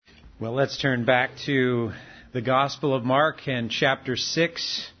Well, let's turn back to the Gospel of Mark and chapter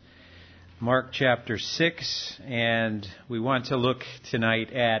 6. Mark chapter 6, and we want to look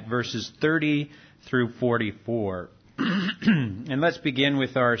tonight at verses 30 through 44. And let's begin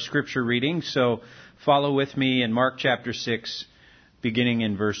with our scripture reading. So follow with me in Mark chapter 6, beginning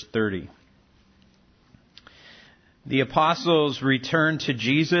in verse 30. The apostles returned to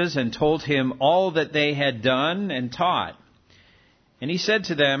Jesus and told him all that they had done and taught. And he said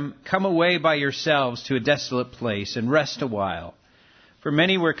to them, "Come away by yourselves to a desolate place and rest a while. For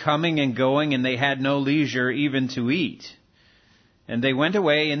many were coming and going, and they had no leisure even to eat. And they went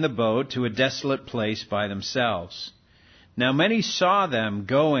away in the boat to a desolate place by themselves. Now many saw them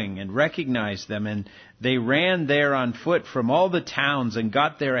going and recognized them, and they ran there on foot from all the towns and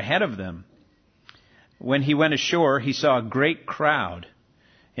got there ahead of them. When he went ashore, he saw a great crowd,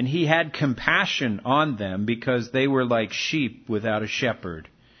 and he had compassion on them because they were like sheep without a shepherd.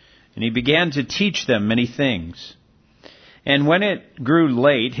 And he began to teach them many things. And when it grew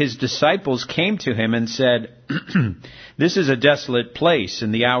late, his disciples came to him and said, 'This is a desolate place,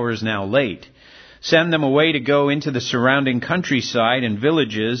 and the hour is now late. Send them away to go into the surrounding countryside and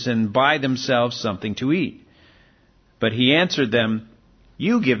villages and buy themselves something to eat.' But he answered them,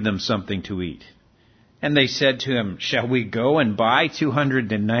 'You give them something to eat.' And they said to him, 'Shall we go and buy 200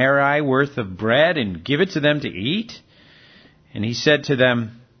 denarii worth of bread and give it to them to eat?' And he said to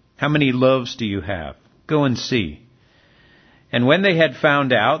them, 'How many loaves do you have? Go and see.' And when they had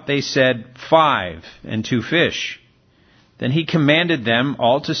found out, they said, 5 and 2 fish. Then he commanded them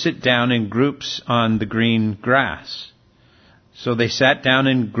all to sit down in groups on the green grass. So they sat down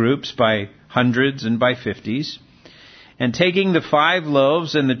in groups by hundreds and by 50s. And taking the 5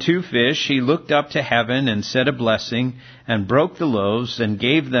 loaves and the 2 fish, he looked up to heaven and said a blessing, and broke the loaves and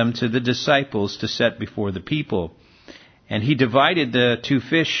gave them to the disciples to set before the people. And he divided the 2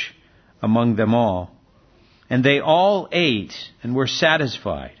 fish among them all. And they all ate and were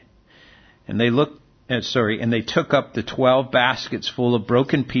satisfied. And they took up the 12 baskets full of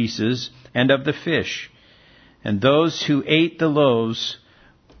broken pieces and of the fish. And those who ate the loaves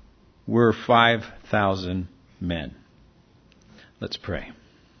were 5,000 men." Let's pray.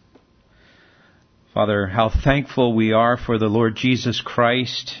 Father, how thankful we are for the Lord Jesus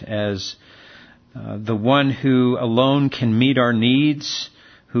Christ as the one who alone can meet our needs,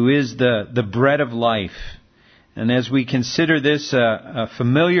 who is the bread of life. And as we consider this a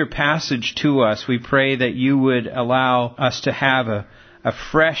familiar passage to us, we pray that you would allow us to have a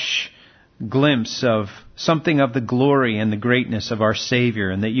fresh glimpse of something of the glory and the greatness of our Savior,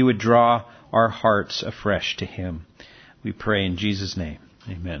 and that you would draw our hearts afresh to Him. We pray in Jesus' name.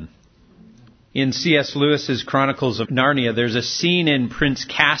 Amen. In C.S. Lewis's Chronicles of Narnia, there's a scene in Prince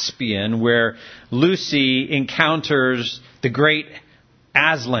Caspian where Lucy encounters the great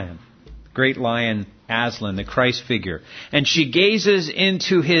Aslan, great lion Aslan, the Christ figure. And she gazes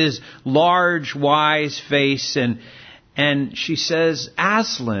into his large, wise face and she says,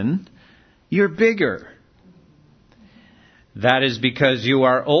 "Aslan, you're bigger." "That is because you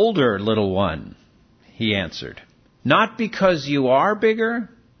are older, little one," he answered. "Not because you are bigger?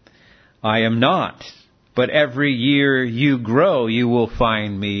 I am not. But every year you grow, you will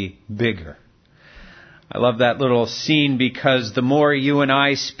find me bigger." I love that little scene because the more you and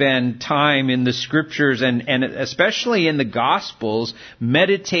I spend time in the Scriptures and especially in the Gospels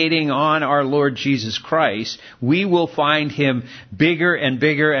meditating on our Lord Jesus Christ, we will find Him bigger and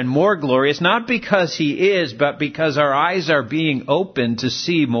bigger and more glorious, not because He is, but because our eyes are being opened to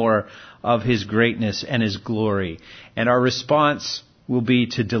see more of His greatness and His glory. And our response will be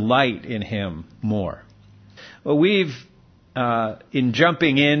to delight in Him more. Well, in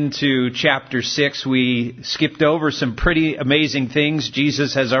jumping into chapter 6, we skipped over some pretty amazing things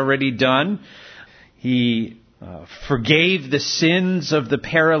Jesus has already done. He forgave the sins of the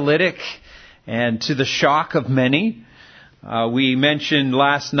paralytic, and to the shock of many. We mentioned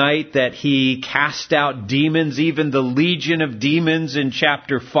last night that He cast out demons, even the legion of demons in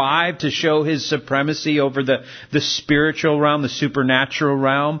chapter 5, to show His supremacy over the spiritual realm, the supernatural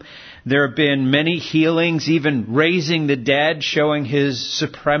realm. There have been many healings, even raising the dead, showing His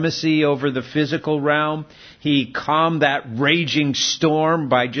supremacy over the physical realm. He calmed that raging storm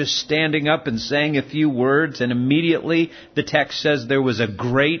by just standing up and saying a few words, and immediately the text says there was a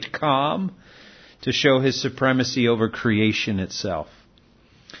great calm, to show His supremacy over creation itself.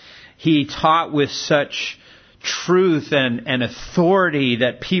 He taught with such truth and authority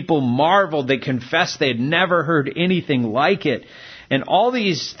that people marveled. They confessed they had never heard anything like it. And all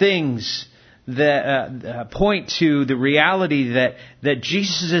these things that point to the reality that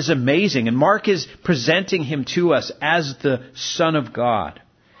Jesus is amazing. And Mark is presenting Him to us as the Son of God.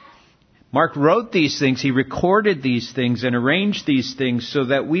 Mark wrote these things, he recorded these things and arranged these things so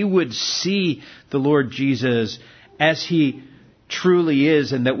that we would see the Lord Jesus as he truly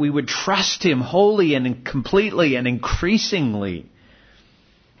is, and that we would trust him wholly and completely and increasingly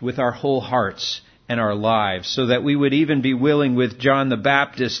with our whole hearts and our lives, so that we would even be willing with John the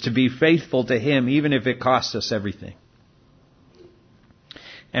Baptist to be faithful to him, even if it costs us everything.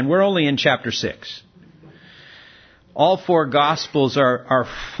 And we're only in chapter 6. All 4 Gospels are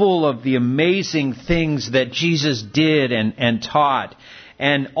full of the amazing things that Jesus did and taught.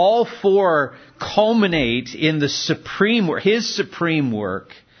 And all 4 culminate in the his supreme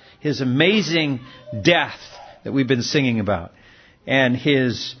work, his amazing death that we've been singing about, and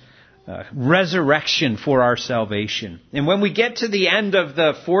his resurrection for our salvation. And when we get to the end of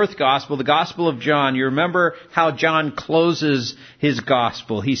the 4th Gospel, the Gospel of John, you remember how John closes his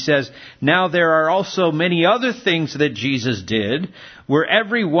Gospel. He says, "Now there are also many other things that Jesus did. Were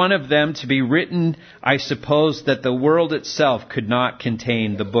every one of them to be written, I suppose that the world itself could not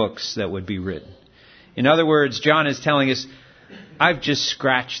contain the books that would be written." In other words, John is telling us, I've just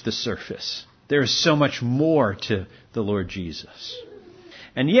scratched the surface. There is so much more to the Lord Jesus.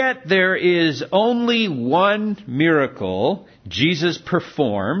 And yet there is only one miracle Jesus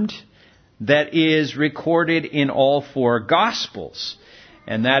performed that is recorded in all 4 Gospels.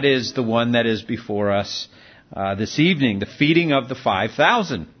 And that is the one that is before us this evening, the feeding of the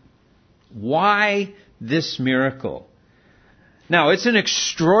 5,000. Why this miracle? Now, it's an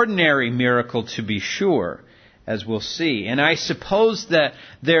extraordinary miracle to be sure, as we'll see. And I suppose that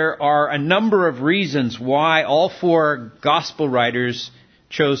there are a number of reasons why all 4 Gospel writers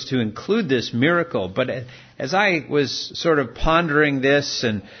chose to include this miracle. But as I was sort of pondering this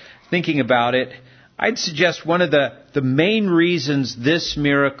and thinking about it, I'd suggest one of the main reasons this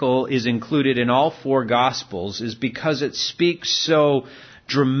miracle is included in all 4 Gospels is because it speaks so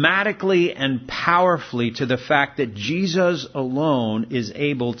dramatically and powerfully to the fact that Jesus alone is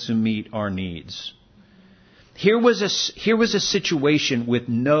able to meet our needs. Here was a situation with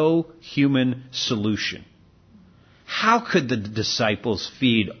no human solution. How could the disciples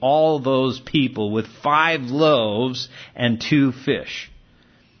feed all those people with 5 loaves and 2 fish?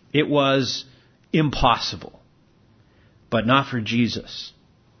 It was impossible. But not for Jesus.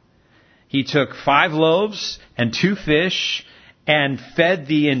 He took 5 loaves and 2 fish and fed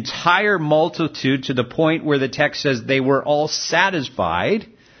the entire multitude to the point where the text says they were all satisfied.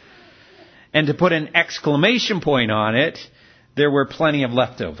 And to put an exclamation point on it, there were plenty of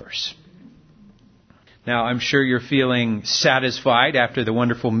leftovers. Now, I'm sure you're feeling satisfied after the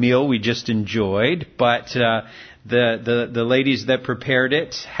wonderful meal we just enjoyed, but the ladies that prepared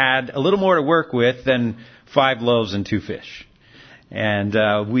it had a little more to work with than 5 loaves and 2 fish. And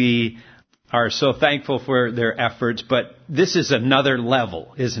we are so thankful for their efforts, but this is another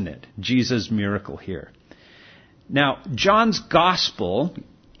level, isn't it? Jesus' miracle here. Now, John's Gospel,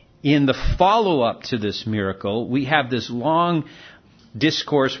 in the follow-up to this miracle, we have this long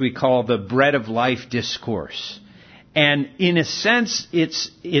discourse we call the Bread of Life discourse. And in a sense, it's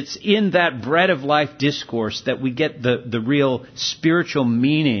in that Bread of Life discourse that we get the real spiritual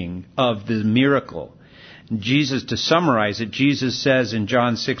meaning of the miracle. Jesus, to summarize it, Jesus says in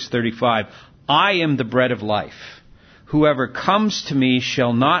John 6:35, "I am the bread of life. Whoever comes to me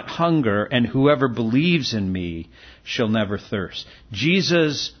shall not hunger, and whoever believes in me shall never thirst."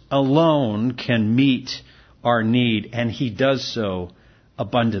 Jesus alone can meet our need, and he does so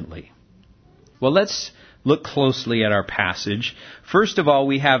abundantly. Well, let's look closely at our passage. First of all,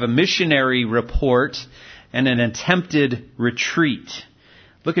 we have a missionary report and an attempted retreat.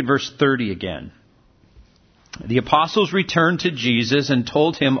 Look at verse 30 again. The apostles returned to Jesus and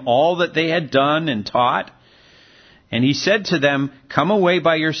told him all that they had done and taught. And he said to them, "Come away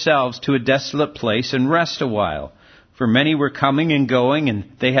by yourselves to a desolate place and rest a while. For many were coming and going, and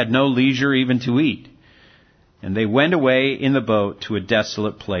they had no leisure even to eat." And they went away in the boat to a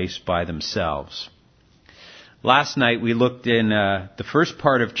desolate place by themselves. Last night we looked in the first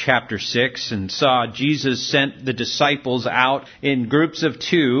part of chapter 6 and saw Jesus sent the disciples out in groups of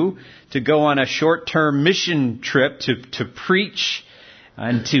 2 to go on a short-term mission trip to preach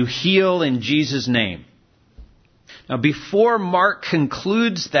and to heal in Jesus' name. Now, before Mark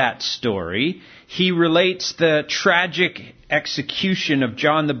concludes that story, he relates the tragic execution of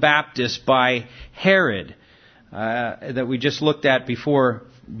John the Baptist by Herod that we just looked at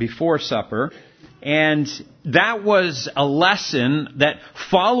before supper. And that was a lesson that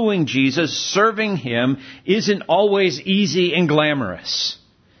following Jesus, serving him, isn't always easy and glamorous.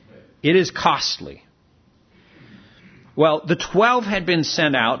 It is costly. Well, the 12 had been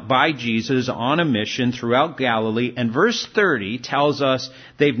sent out by Jesus on a mission throughout Galilee, and verse 30 tells us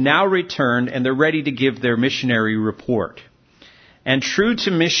they've now returned and they're ready to give their missionary report. And true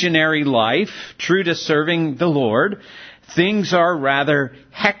to missionary life, true to serving the Lord, things are rather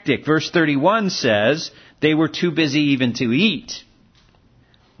hectic. Verse 31 says they were too busy even to eat.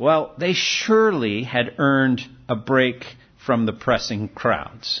 Well, they surely had earned a break from the pressing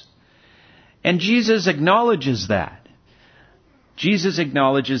crowds. And Jesus acknowledges that. Jesus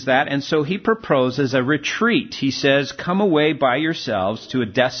acknowledges that, and so he proposes a retreat. He says, come away by yourselves to a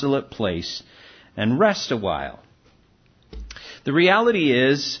desolate place and rest a while. The reality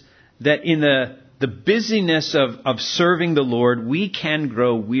is that in the busyness of serving the Lord, we can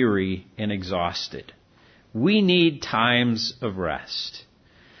grow weary and exhausted. We need times of rest.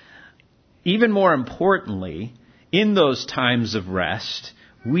 Even more importantly, in those times of rest,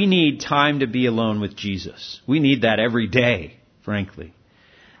 we need time to be alone with Jesus. We need that every day, frankly.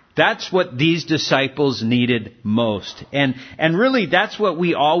 That's what these disciples needed most. And really, that's what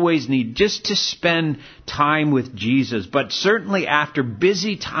we always need, just to spend time with Jesus. But certainly after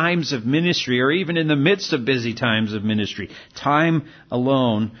busy times of ministry, or even in the midst of busy times of ministry, time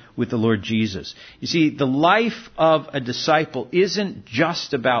alone with the Lord Jesus. You see, the life of a disciple isn't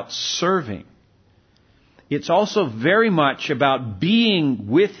just about serving. It's also very much about being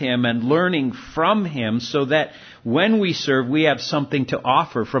with Him and learning from Him, so that when we serve, we have something to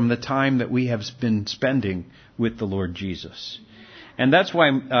offer from the time that we have been spending with the Lord Jesus. And that's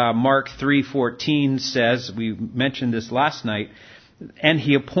why Mark 3:14 says, we mentioned this last night, and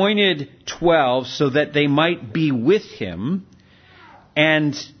He appointed 12 so that they might be with Him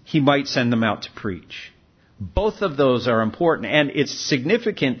and He might send them out to preach. Both of those are important, and it's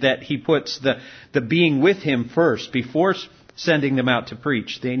significant that He puts the being with Him first. Before sending them out to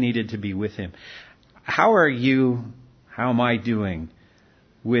preach, they needed to be with Him. How am I doing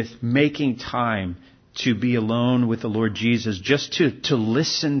with making time to be alone with the Lord Jesus, just to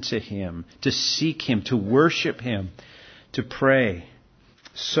listen to Him, to seek Him, to worship Him, to pray?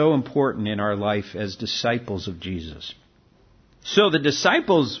 So important in our life as disciples of Jesus. So the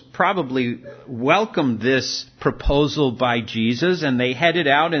disciples probably welcomed this proposal by Jesus, and they headed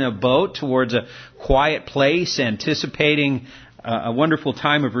out in a boat towards a quiet place, anticipating a wonderful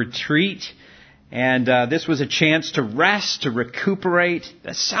time of retreat. And this was a chance to rest, to recuperate.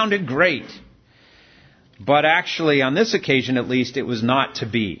 That sounded great. But actually, on this occasion at least, it was not to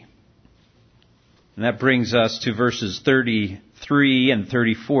be. And that brings us to verses 33 and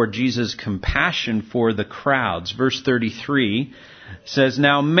 34, Jesus' compassion for the crowds. Verse 33 says,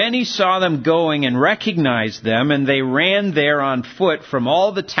 Now many saw them going and recognized them, and they ran there on foot from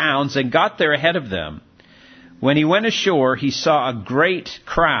all the towns and got there ahead of them. When He went ashore, He saw a great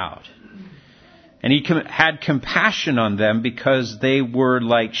crowd, and He had compassion on them because they were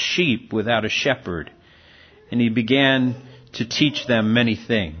like sheep without a shepherd. And He began to teach them many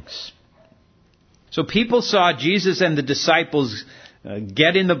things. So people saw Jesus and the disciples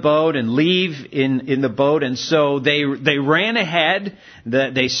get in the boat and leave in the boat, and so they ran ahead.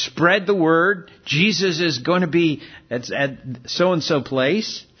 They spread the word. Jesus is going to be at so-and-so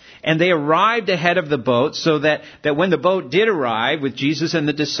place. And they arrived ahead of the boat, so that when the boat did arrive with Jesus and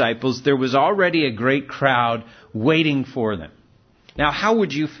the disciples, there was already a great crowd waiting for them. Now, how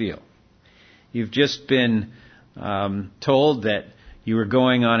would you feel? You've just been told that you were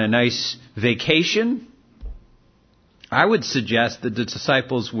going on a nice vacation. I would suggest that the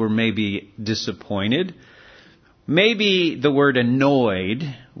disciples were maybe disappointed. Maybe the word annoyed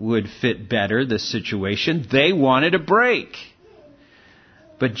would fit better the situation. They wanted a break.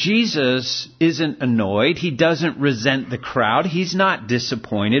 But Jesus isn't annoyed. He doesn't resent the crowd. He's not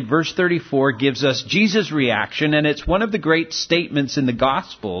disappointed. Verse 34 gives us Jesus' reaction, and it's one of the great statements in the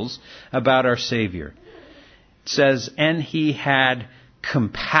Gospels about our Savior. It says, and He had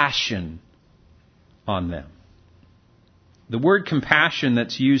compassion on them. The word compassion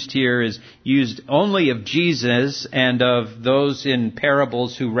that's used here is used only of Jesus and of those in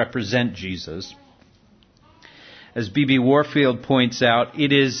parables who represent Jesus. As B.B. Warfield points out,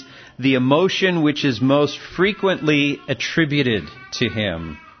 it is the emotion which is most frequently attributed to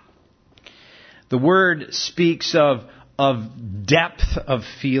Him. The word speaks of depth of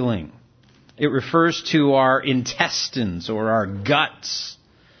feeling. It refers to our intestines or our guts.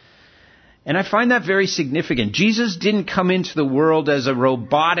 And I find that very significant. Jesus didn't come into the world as a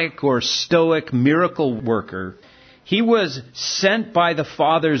robotic or stoic miracle worker. He was sent by the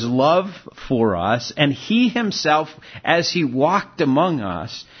Father's love for us, and He Himself, as He walked among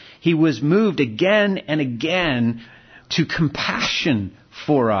us, He was moved again and again to compassion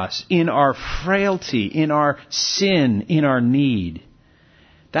for us in our frailty, in our sin, in our need.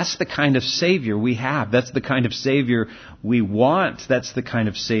 That's the kind of Savior we have. That's the kind of Savior we want. That's the kind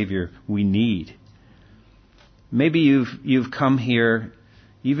of Savior we need. Maybe you've come here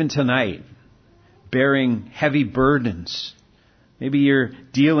even tonight bearing heavy burdens. Maybe you're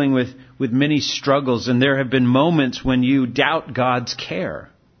dealing with many struggles, and there have been moments when you doubt God's care.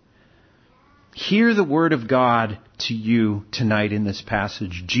 Hear the word of God to you tonight in this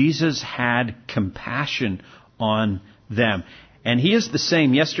passage. Jesus had compassion on them. And He is the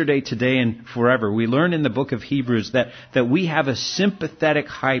same yesterday, today, and forever. We learn in the book of Hebrews that we have a sympathetic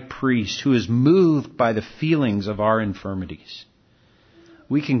high priest who is moved by the feelings of our infirmities.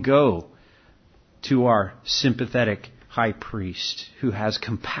 We can go to our sympathetic high priest who has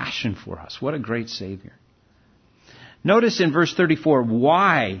compassion for us. What a great Savior. Notice in verse 34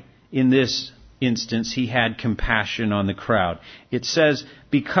 why in this instance He had compassion on the crowd. It says,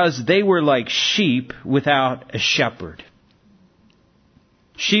 because they were like sheep without a shepherd.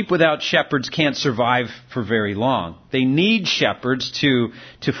 Sheep without shepherds can't survive for very long. They need shepherds to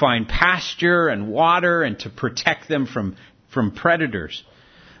find pasture and water and to protect them from predators.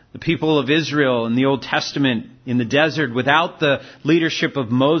 The people of Israel in the Old Testament in the desert without the leadership of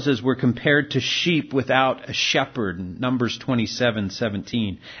Moses were compared to sheep without a shepherd in Numbers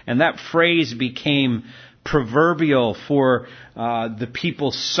 27:17. And that phrase became proverbial for the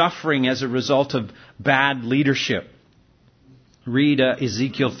people suffering as a result of bad leadership. Read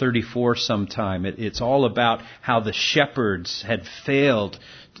Ezekiel 34 sometime. It's all about how the shepherds had failed.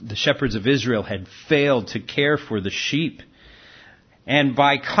 The shepherds of Israel had failed to care for the sheep. And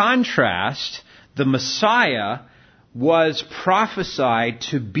by contrast, the Messiah was prophesied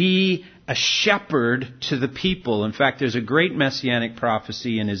to be a shepherd to the people. In fact, there's a great messianic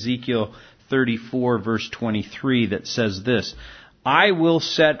prophecy in Ezekiel 34 verse 23 that says this, I will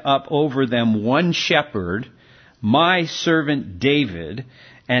set up over them one shepherd, my servant David,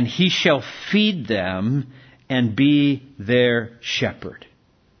 and he shall feed them and be their shepherd.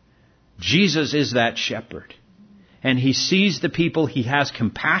 Jesus is that shepherd. And He sees the people, He has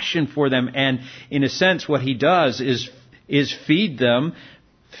compassion for them, and in a sense what He does is feed them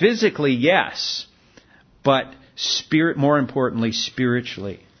physically, yes, but more importantly,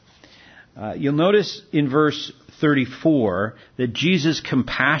 spiritually. You'll notice in verse 34 that Jesus'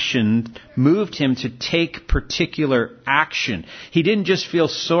 compassion moved Him to take particular action. He didn't just feel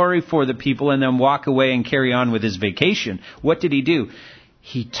sorry for the people and then walk away and carry on with His vacation. What did He do?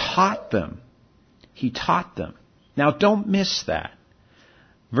 He taught them. He taught them. Now don't miss that.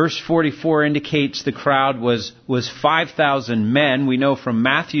 Verse 44 indicates the crowd was 5,000 men. We know from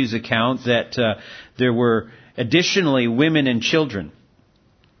Matthew's account that there were additionally women and children.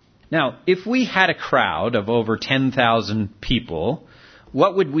 Now, if we had a crowd of over 10,000 people,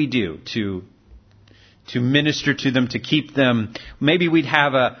 what would we do to minister to them, to keep them? Maybe we'd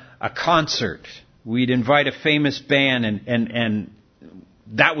have a concert. We'd invite a famous band and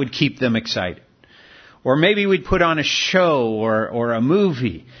that would keep them excited. Or maybe we'd put on a show or a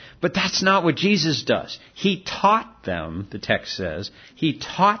movie. But that's not what Jesus does. He taught them, the text says, He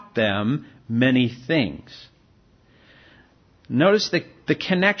taught them many things. Notice the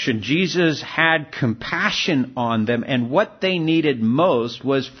connection. Jesus had compassion on them, and what they needed most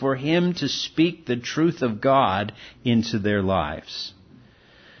was for Him to speak the truth of God into their lives.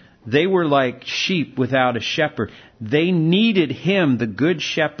 They were like sheep without a shepherd. They needed Him, the good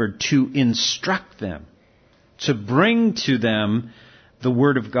shepherd, to instruct them, to bring to them the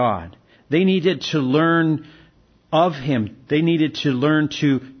Word of God. They needed to learn of Him. They needed to learn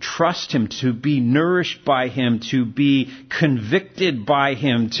to trust Him, to be nourished by Him, to be convicted by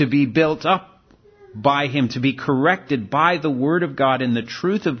Him, to be built up by Him, to be corrected by the Word of God and the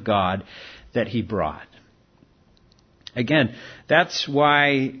truth of God that He brought. Again, that's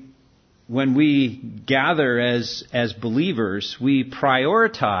why when we gather as believers, we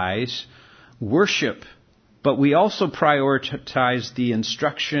prioritize worship, but we also prioritize the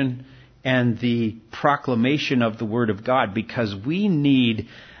instruction and the proclamation of the Word of God, because we need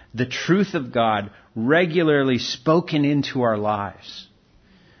the truth of God regularly spoken into our lives.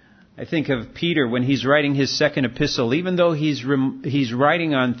 I think of Peter when he's writing his second epistle. Even though he's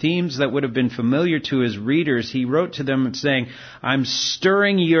writing on themes that would have been familiar to his readers, he wrote to them saying, I'm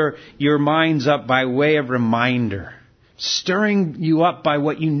stirring your minds up by way of reminder. Stirring you up by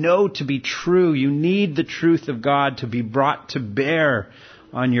what you know to be true. You need the truth of God to be brought to bear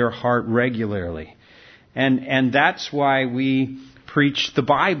on your heart regularly. And that's why we preach the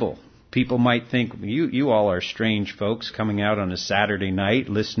Bible. People might think, you all are strange folks coming out on a Saturday night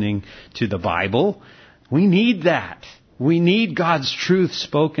listening to the Bible. We need that. We need God's truth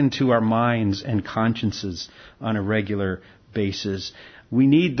spoken to our minds and consciences on a regular basis. We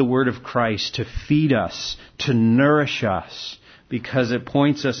need the Word of Christ to feed us, to nourish us, because it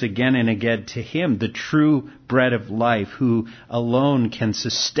points us again and again to Him, the true bread of life, who alone can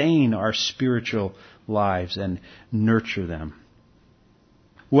sustain our spiritual lives and nurture them.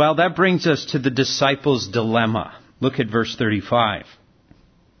 Well, that brings us to the disciples' dilemma. Look at verse 35.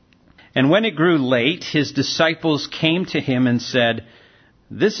 And when it grew late, His disciples came to Him and said,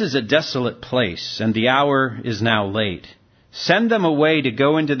 "This is a desolate place, and the hour is now late. Send them away to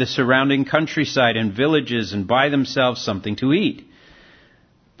go into the surrounding countryside and villages and buy themselves something to eat."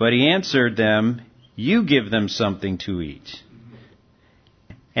 But He answered them, "You give them something to eat."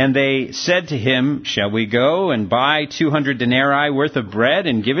 And they said to Him, "Shall we go and buy 200 denarii worth of bread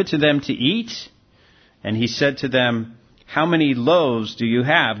and give it to them to eat?" And He said to them, "How many loaves do you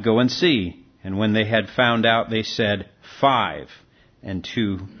have? Go and see." And when they had found out, they said, 5 and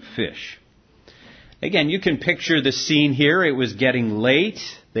 2 fish. Again, you can picture the scene here. It was getting late.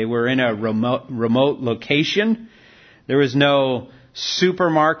 They were in a remote location. There was no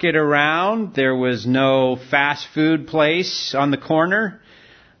supermarket around. There was no fast food place on the corner.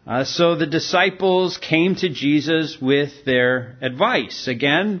 So the disciples came to Jesus with their advice.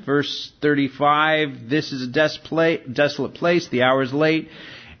 Again, verse 35, this is a desolate place, the hour is late.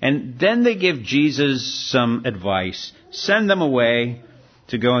 And then they give Jesus some advice. Send them away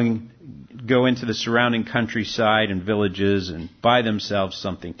to go into the surrounding countryside and villages and buy themselves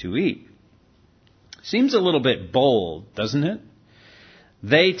something to eat. Seems a little bit bold, doesn't it?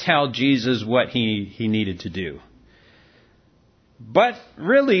 They tell Jesus what he needed to do. But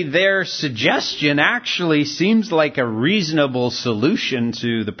really, their suggestion actually seems like a reasonable solution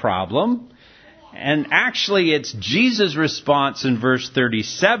to the problem. And actually, it's Jesus' response in verse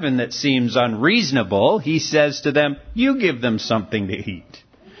 37 that seems unreasonable. He says to them, "You give them something to eat."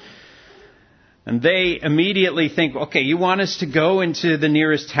 And they immediately think, okay, you want us to go into the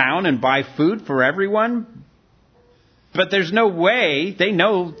nearest town and buy food for everyone? But there's no way, they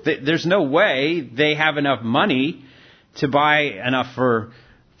know that there's no way they have enough money to buy enough for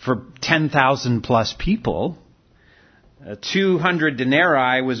 10,000 plus people. 200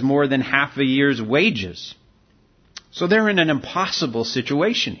 denarii was more than half a year's wages. So they're in an impossible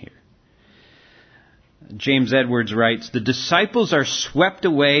situation here. James Edwards writes, "The disciples are swept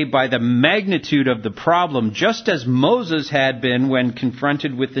away by the magnitude of the problem, just as Moses had been when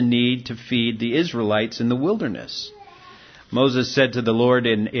confronted with the need to feed the Israelites in the wilderness." Moses said to the Lord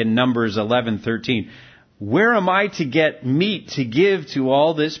in Numbers 11:13, "Where am I to get meat to give to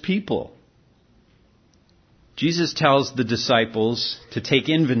all this people?" Jesus tells the disciples to take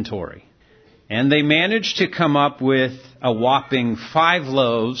inventory. And they managed to come up with a whopping 5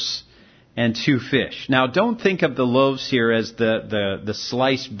 loaves and 2 fish. Now, don't think of the loaves here as the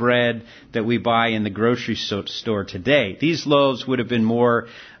sliced bread that we buy in the grocery store today. These loaves would have been more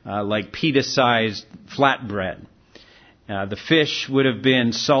like pita-sized flatbread. The fish would have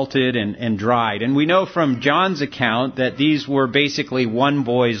been salted and dried. And we know from John's account that these were basically one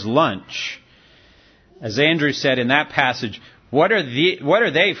boy's lunch. As Andrew said in that passage, what are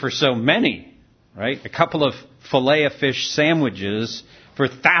they for so many? Right? A couple of filet-o-fish sandwiches for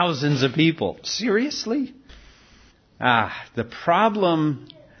thousands of people. Seriously? The problem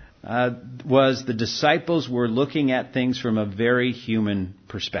was the disciples were looking at things from a very human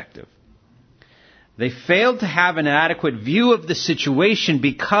perspective. They failed to have an adequate view of the situation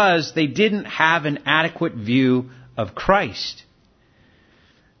because they didn't have an adequate view of Christ.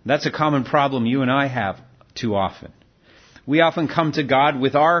 That's a common problem you and I have too often. We often come to God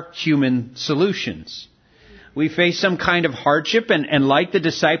with our human solutions. We face some kind of hardship, and like the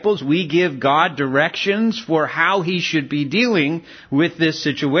disciples, we give God directions for how He should be dealing with this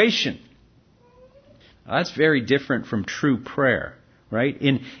situation. That's very different from true prayer, right?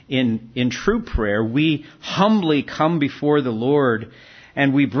 In true prayer, we humbly come before the Lord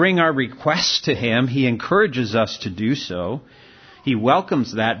and we bring our requests to Him. He encourages us to do so. He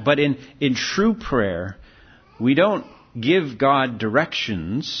welcomes that. But in true prayer, we don't give God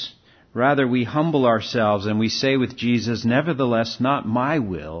directions. Rather, we humble ourselves and we say with Jesus, "Nevertheless, not my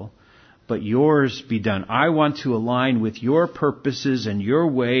will, but yours be done." I want to align with your purposes and your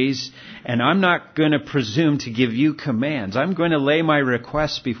ways, and I'm not going to presume to give you commands. I'm going to lay my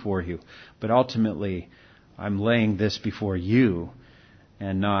requests before you, but ultimately, I'm laying this before you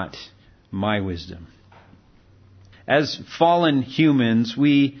and not my wisdom. As fallen humans,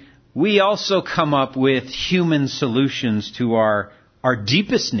 we also come up with human solutions to our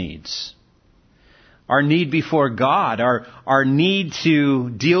deepest needs. Our need before God, our need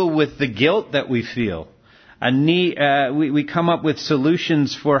to deal with the guilt that we feel, We come up with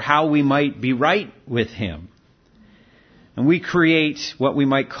solutions for how we might be right with Him. And we create what we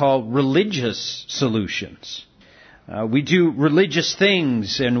might call religious solutions. We do religious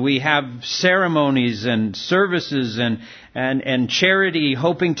things, and we have ceremonies and services and charity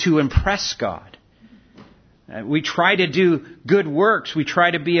hoping to impress God. We try to do good works. We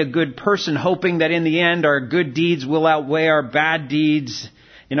try to be a good person, hoping that in the end our good deeds will outweigh our bad deeds.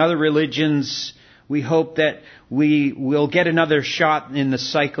 In other religions, we hope that we will get another shot in the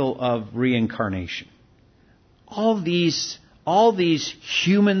cycle of reincarnation. All these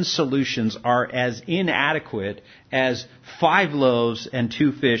human solutions are as inadequate as 5 loaves and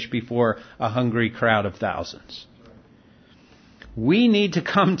 2 fish before a hungry crowd of thousands. We need to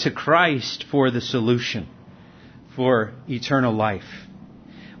come to Christ for the solution for eternal life.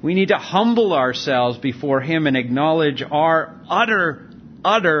 We need to humble ourselves before Him and acknowledge our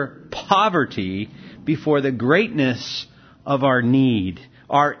utter poverty before the greatness of our need,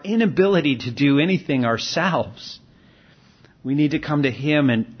 our inability to do anything ourselves. We need to come to Him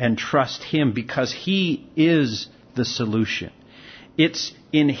and trust Him because He is the solution. It's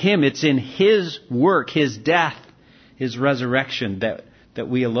in Him, it's in His work, His death, His resurrection that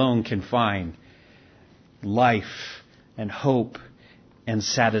we alone can find life and hope and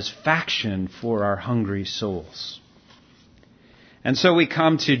satisfaction for our hungry souls. And so we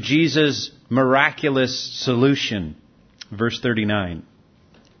come to Jesus' miraculous solution. Verse 39.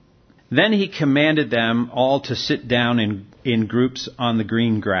 Then He commanded them all to sit down in groups on the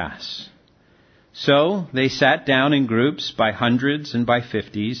green grass. So they sat down in groups by hundreds and by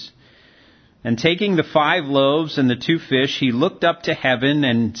 50s. And taking the 5 loaves and the 2 fish, He looked up to heaven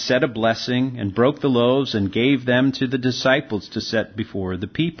and said a blessing, and broke the loaves and gave them to the disciples to set before the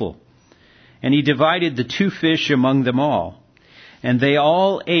people. And He divided the 2 fish among them all. And they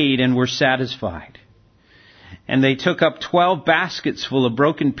all ate and were satisfied. And they took up 12 baskets full of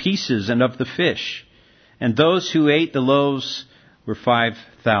broken pieces and of the fish. And those who ate the loaves were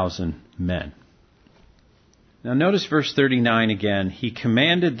 5,000 men. Now notice verse 39 again. He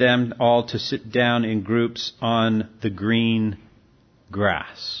commanded them all to sit down in groups on the green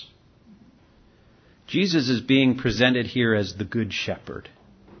grass. Jesus is being presented here as the Good Shepherd.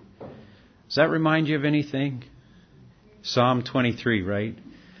 Does that remind you of anything? Psalm 23, right?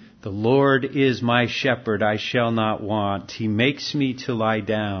 The Lord is my shepherd, I shall not want. He makes me to lie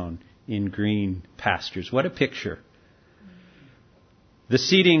down in green pastures. What a picture. The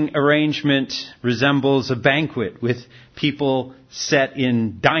seating arrangement resembles a banquet with people set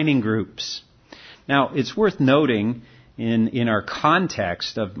in dining groups. Now, it's worth noting in our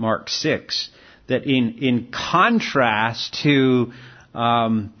context of Mark 6 that in contrast to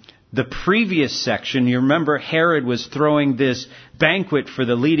the previous section, you remember Herod was throwing this banquet for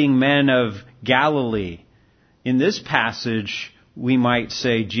the leading men of Galilee. In this passage, we might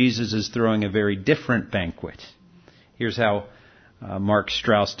say Jesus is throwing a very different banquet. Here's how Mark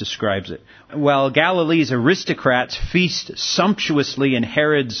Strauss describes it. While Galilee's aristocrats feast sumptuously in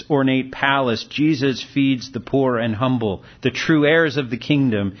Herod's ornate palace, Jesus feeds the poor and humble, the true heirs of the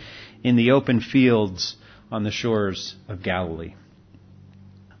kingdom, in the open fields on the shores of Galilee.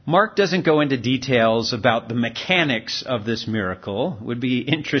 Mark doesn't go into details about the mechanics of this miracle. It would be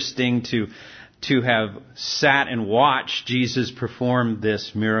interesting to have sat and watched Jesus perform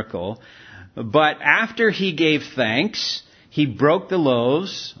this miracle. But after He gave thanks, He broke the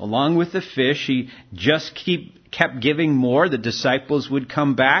loaves along with the fish. He just kept giving more. The disciples would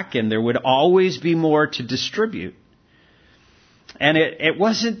come back and there would always be more to distribute. And it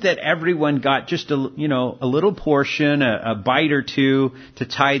wasn't that everyone got just a little portion, a bite or two to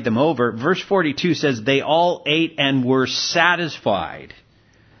tide them over. Verse 42 says they all ate and were satisfied.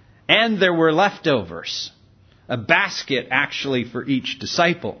 And there were leftovers. A basket actually for each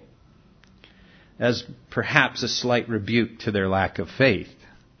disciple. As perhaps a slight rebuke to their lack of faith.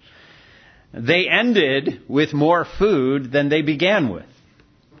 They ended with more food than they began with.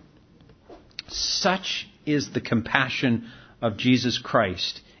 Such is the compassion of Jesus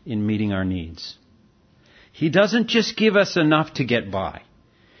Christ in meeting our needs. He doesn't just give us enough to get by.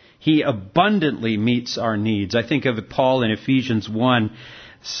 He abundantly meets our needs. I think of Paul in Ephesians 1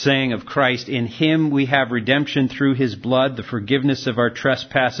 saying of Christ, in Him we have redemption through His blood, the forgiveness of our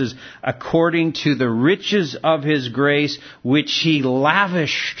trespasses, according to the riches of His grace, which He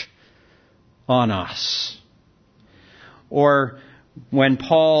lavished on us. Or when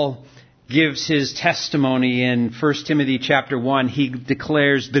Paul gives his testimony in 1 Timothy chapter 1, he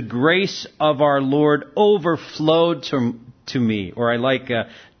declares, the grace of our Lord overflowed to me. Or I like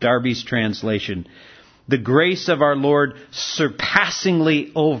Darby's translation, the grace of our Lord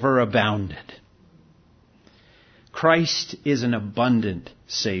surpassingly overabounded. Christ is an abundant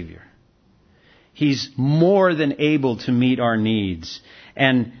Savior. He's more than able to meet our needs.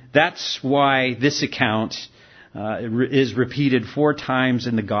 And that's why this account is repeated 4 times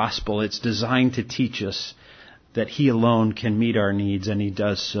in the Gospel. It's designed to teach us that He alone can meet our needs, and He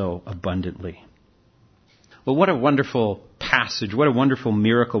does so abundantly. Well, what a wonderful passage. What a wonderful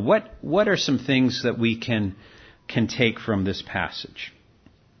miracle. What are some things that we can take from this passage?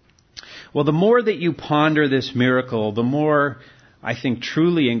 Well, the more that you ponder this miracle, the more, I think,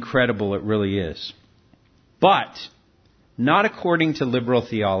 truly incredible it really is. But not according to liberal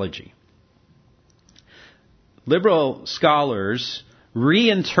theology. Liberal scholars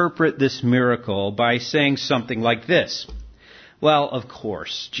reinterpret this miracle by saying something like this. Well, of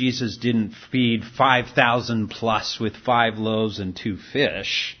course, Jesus didn't feed 5,000 plus with 5 loaves and 2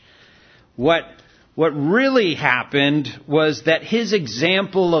 fish. What really happened was that His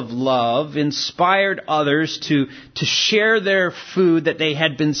example of love inspired others to share their food that they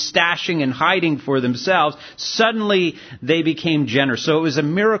had been stashing and hiding for themselves. Suddenly, they became generous. So it was a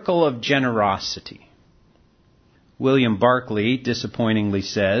miracle of generosity. William Barclay disappointingly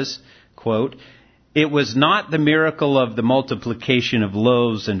says, quote, "It was not the miracle of the multiplication of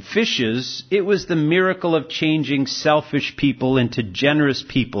loaves and fishes. It was the miracle of changing selfish people into generous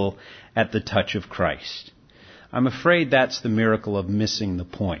people at the touch of Christ." I'm afraid that's the miracle of missing the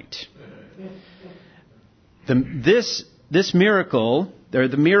point. This miracle, or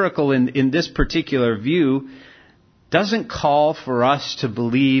the miracle in this particular view, doesn't call for us to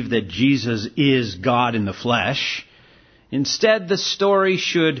believe that Jesus is God in the flesh. Instead, the story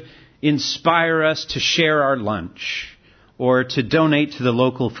should inspire us to share our lunch or to donate to the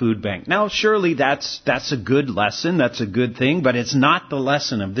local food bank. Now, surely that's a good lesson, that's a good thing, but it's not the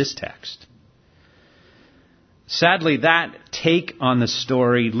lesson of this text. Sadly, that take on the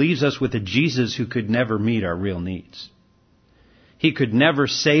story leaves us with a Jesus who could never meet our real needs. He could never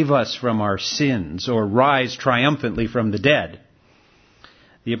save us from our sins or rise triumphantly from the dead.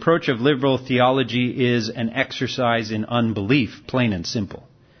 The approach of liberal theology is an exercise in unbelief, plain and simple.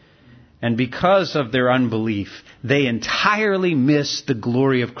 And because of their unbelief, they entirely miss the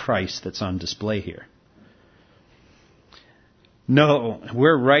glory of Christ that's on display here. No,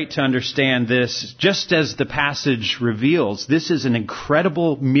 we're right to understand this. Just as the passage reveals, this is an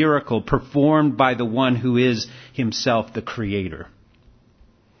incredible miracle performed by the one who is Himself the Creator.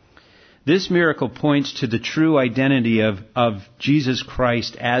 This miracle points to the true identity of Jesus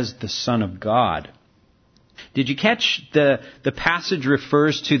Christ as the Son of God. Did you catch the passage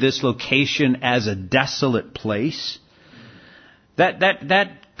refers to this location as a desolate place? That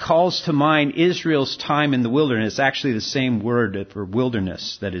calls to mind Israel's time in the wilderness. It's actually the same word for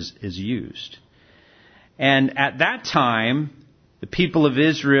wilderness that is used. And at that time, the people of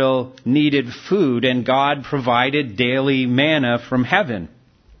Israel needed food, and God provided daily manna from heaven.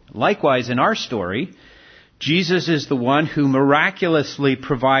 Likewise, in our story, Jesus is the one who miraculously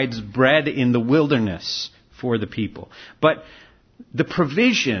provides bread in the wilderness for the people. But the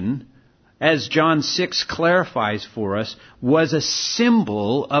provision, as John 6 clarifies for us, was a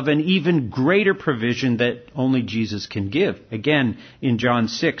symbol of an even greater provision that only Jesus can give. Again, in John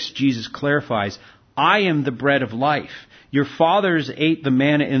 6, Jesus clarifies, "I am the bread of life. Your fathers ate the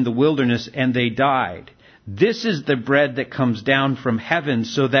manna in the wilderness and they died. This is the bread that comes down from heaven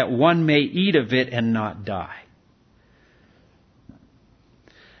so that one may eat of it and not die."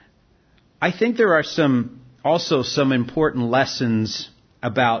 I think there are also some important lessons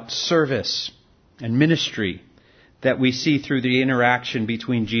about service and ministry that we see through the interaction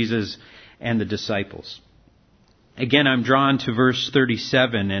between Jesus and the disciples. Again, I'm drawn to verse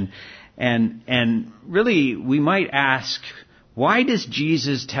 37, and really we might ask, why does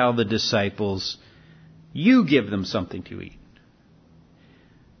Jesus tell the disciples, "You give them something to eat"?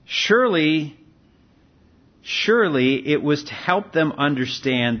 Surely it was to help them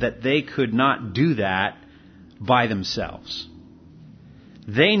understand that they could not do that by themselves.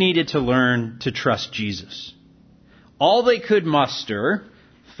 They needed to learn to trust Jesus. All they could muster,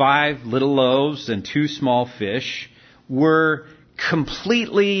 5 little loaves and 2 small fish, were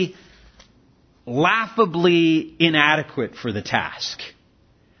completely, laughably inadequate for the task.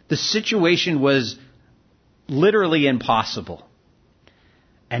 The situation was literally impossible.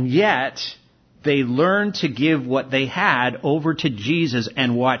 And yet, they learned to give what they had over to Jesus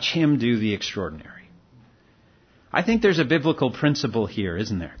and watch Him do the extraordinary. I think there's a biblical principle here,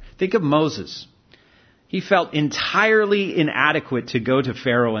 isn't there? Think of Moses. He felt entirely inadequate to go to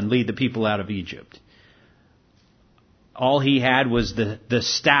Pharaoh and lead the people out of Egypt. All he had was the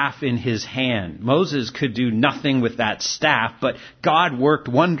staff in his hand. Moses could do nothing with that staff, but God worked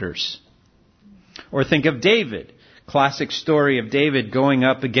wonders. Or think of David. classic story of David going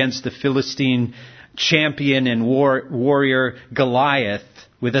up against the Philistine champion and warrior Goliath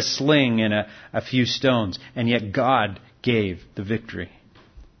with a sling and a few stones. And yet God gave the victory.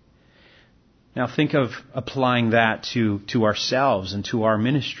 Now think of applying that to ourselves and to our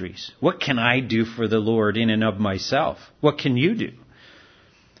ministries. What can I do for the Lord in and of myself? What can you do?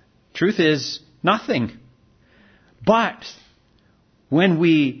 Truth is, nothing. But when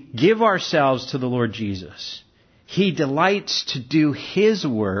we give ourselves to the Lord Jesus, He delights to do His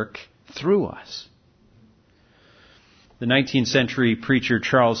work through us. The 19th century preacher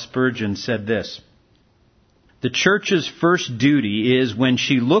Charles Spurgeon said this: "The church's first duty is, when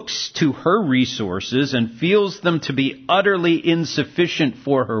she looks to her resources and feels them to be utterly insufficient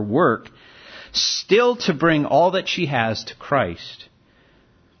for her work, still to bring all that she has to Christ."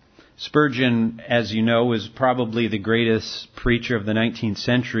 Spurgeon, as you know, was probably the greatest preacher of the 19th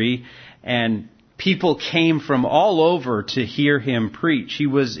century, and people came from all over to hear him preach. He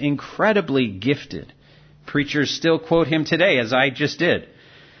was incredibly gifted. Preachers still quote him today, as I just did.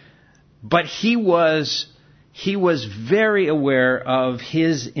 But he was very aware of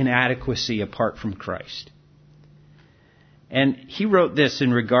his inadequacy apart from Christ. And he wrote this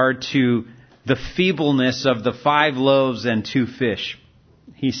in regard to the feebleness of the 5 loaves and 2 fish.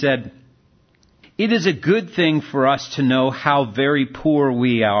 He said, "It is a good thing for us to know how very poor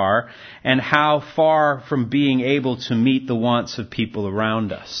we are and how far from being able to meet the wants of people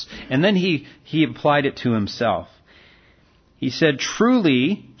around us." And then he applied it to himself. He said,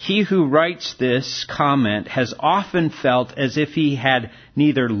 "Truly, he who writes this comment has often felt as if he had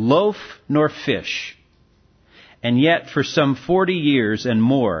neither loaf nor fish. And yet for some 40 years and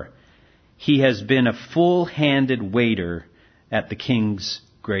more, he has been a full-handed waiter at the king's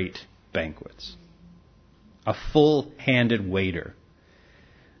great banquets." A full-handed waiter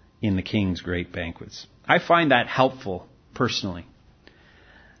in the king's great banquets. I find that helpful, personally.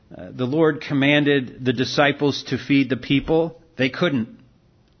 The Lord commanded the disciples to feed the people. They couldn't.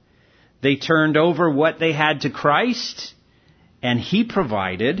 They turned over what they had to Christ, and He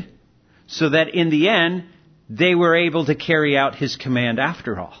provided, so that in the end, they were able to carry out His command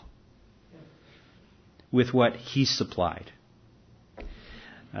after all, with what He supplied.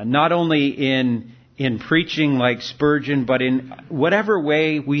 Not only in preaching like Spurgeon, but in whatever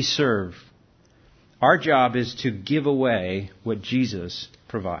way we serve, our job is to give away what Jesus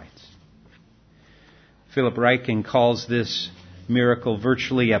provides. Philip Ryken calls this miracle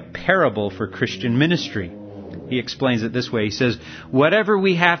virtually a parable for Christian ministry. He explains it this way. He says, "Whatever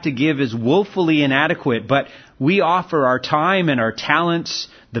we have to give is woefully inadequate, but we offer our time and our talents,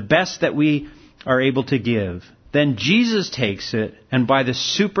 the best that we are able to give. Then Jesus takes it, and by the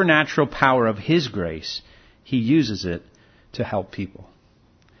supernatural power of His grace, He uses it to help people."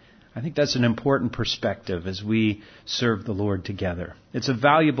 I think that's an important perspective as we serve the Lord together. It's a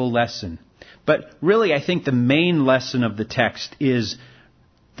valuable lesson. But really, I think the main lesson of the text is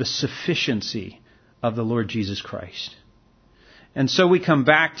the sufficiency of the Lord Jesus Christ. And so we come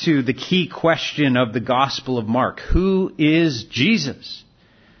back to the key question of the Gospel of Mark. Who is Jesus?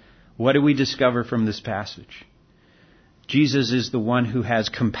 What do we discover from this passage? Jesus is the one who has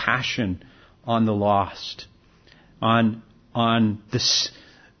compassion on the lost, on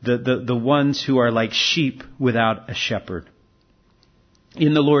the ones who are like sheep without a shepherd.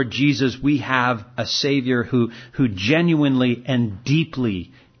 In the Lord Jesus, we have a Savior who genuinely and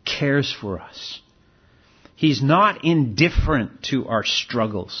deeply cares for us. He's not indifferent to our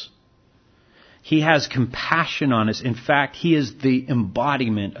struggles. He has compassion on us. In fact, He is the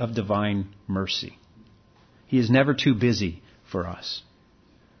embodiment of divine mercy. He is never too busy for us.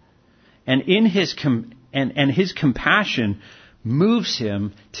 And in His His compassion moves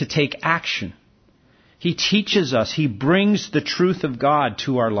Him to take action. He teaches us. He brings the truth of God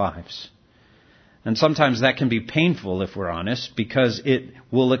to our lives. And sometimes that can be painful, if we're honest, because it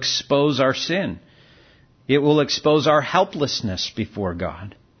will expose our sin. It will expose our helplessness before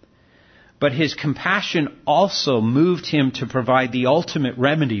God. But His compassion also moved Him to provide the ultimate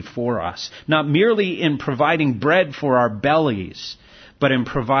remedy for us, not merely in providing bread for our bellies, but in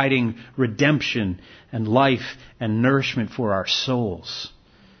providing redemption and life and nourishment for our souls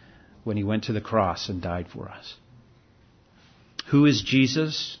when He went to the cross and died for us. Who is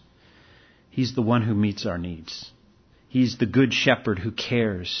Jesus? He's the one who meets our needs. He's the good shepherd who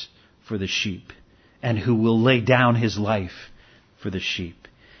cares for the sheep and who will lay down His life for the sheep.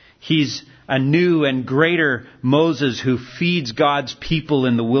 He's a new and greater Moses who feeds God's people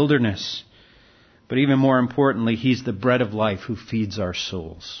in the wilderness. But even more importantly, He's the bread of life who feeds our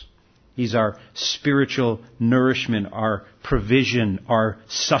souls. He's our spiritual nourishment, our provision, our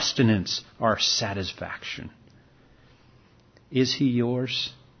sustenance, our satisfaction. Is He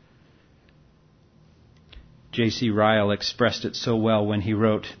yours? J.C. Ryle expressed it so well when he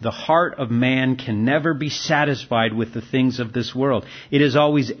wrote, "The heart of man can never be satisfied with the things of this world. It is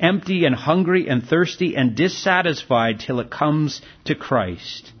always empty and hungry and thirsty and dissatisfied till it comes to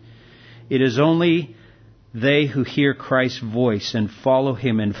Christ. It is only they who hear Christ's voice and follow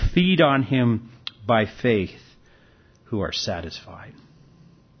Him and feed on Him by faith who are satisfied."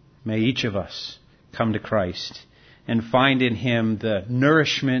 May each of us come to Christ and find in Him the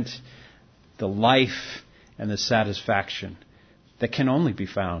nourishment, the life, and the satisfaction that can only be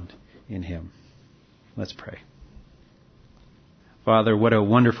found in Him. Let's pray. Father, what a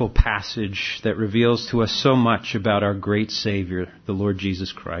wonderful passage that reveals to us so much about our great Savior, the Lord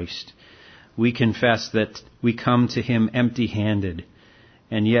Jesus Christ. We confess that we come to Him empty-handed,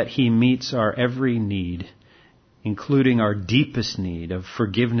 and yet He meets our every need, including our deepest need of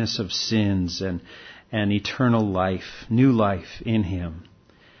forgiveness of sins and eternal life, new life in Him.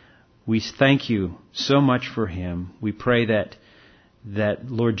 We thank You so much for Him. We pray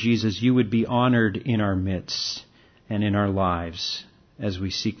that, Lord Jesus, You would be honored in our midst and in our lives as we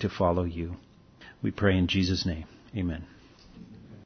seek to follow You. We pray in Jesus' name. Amen.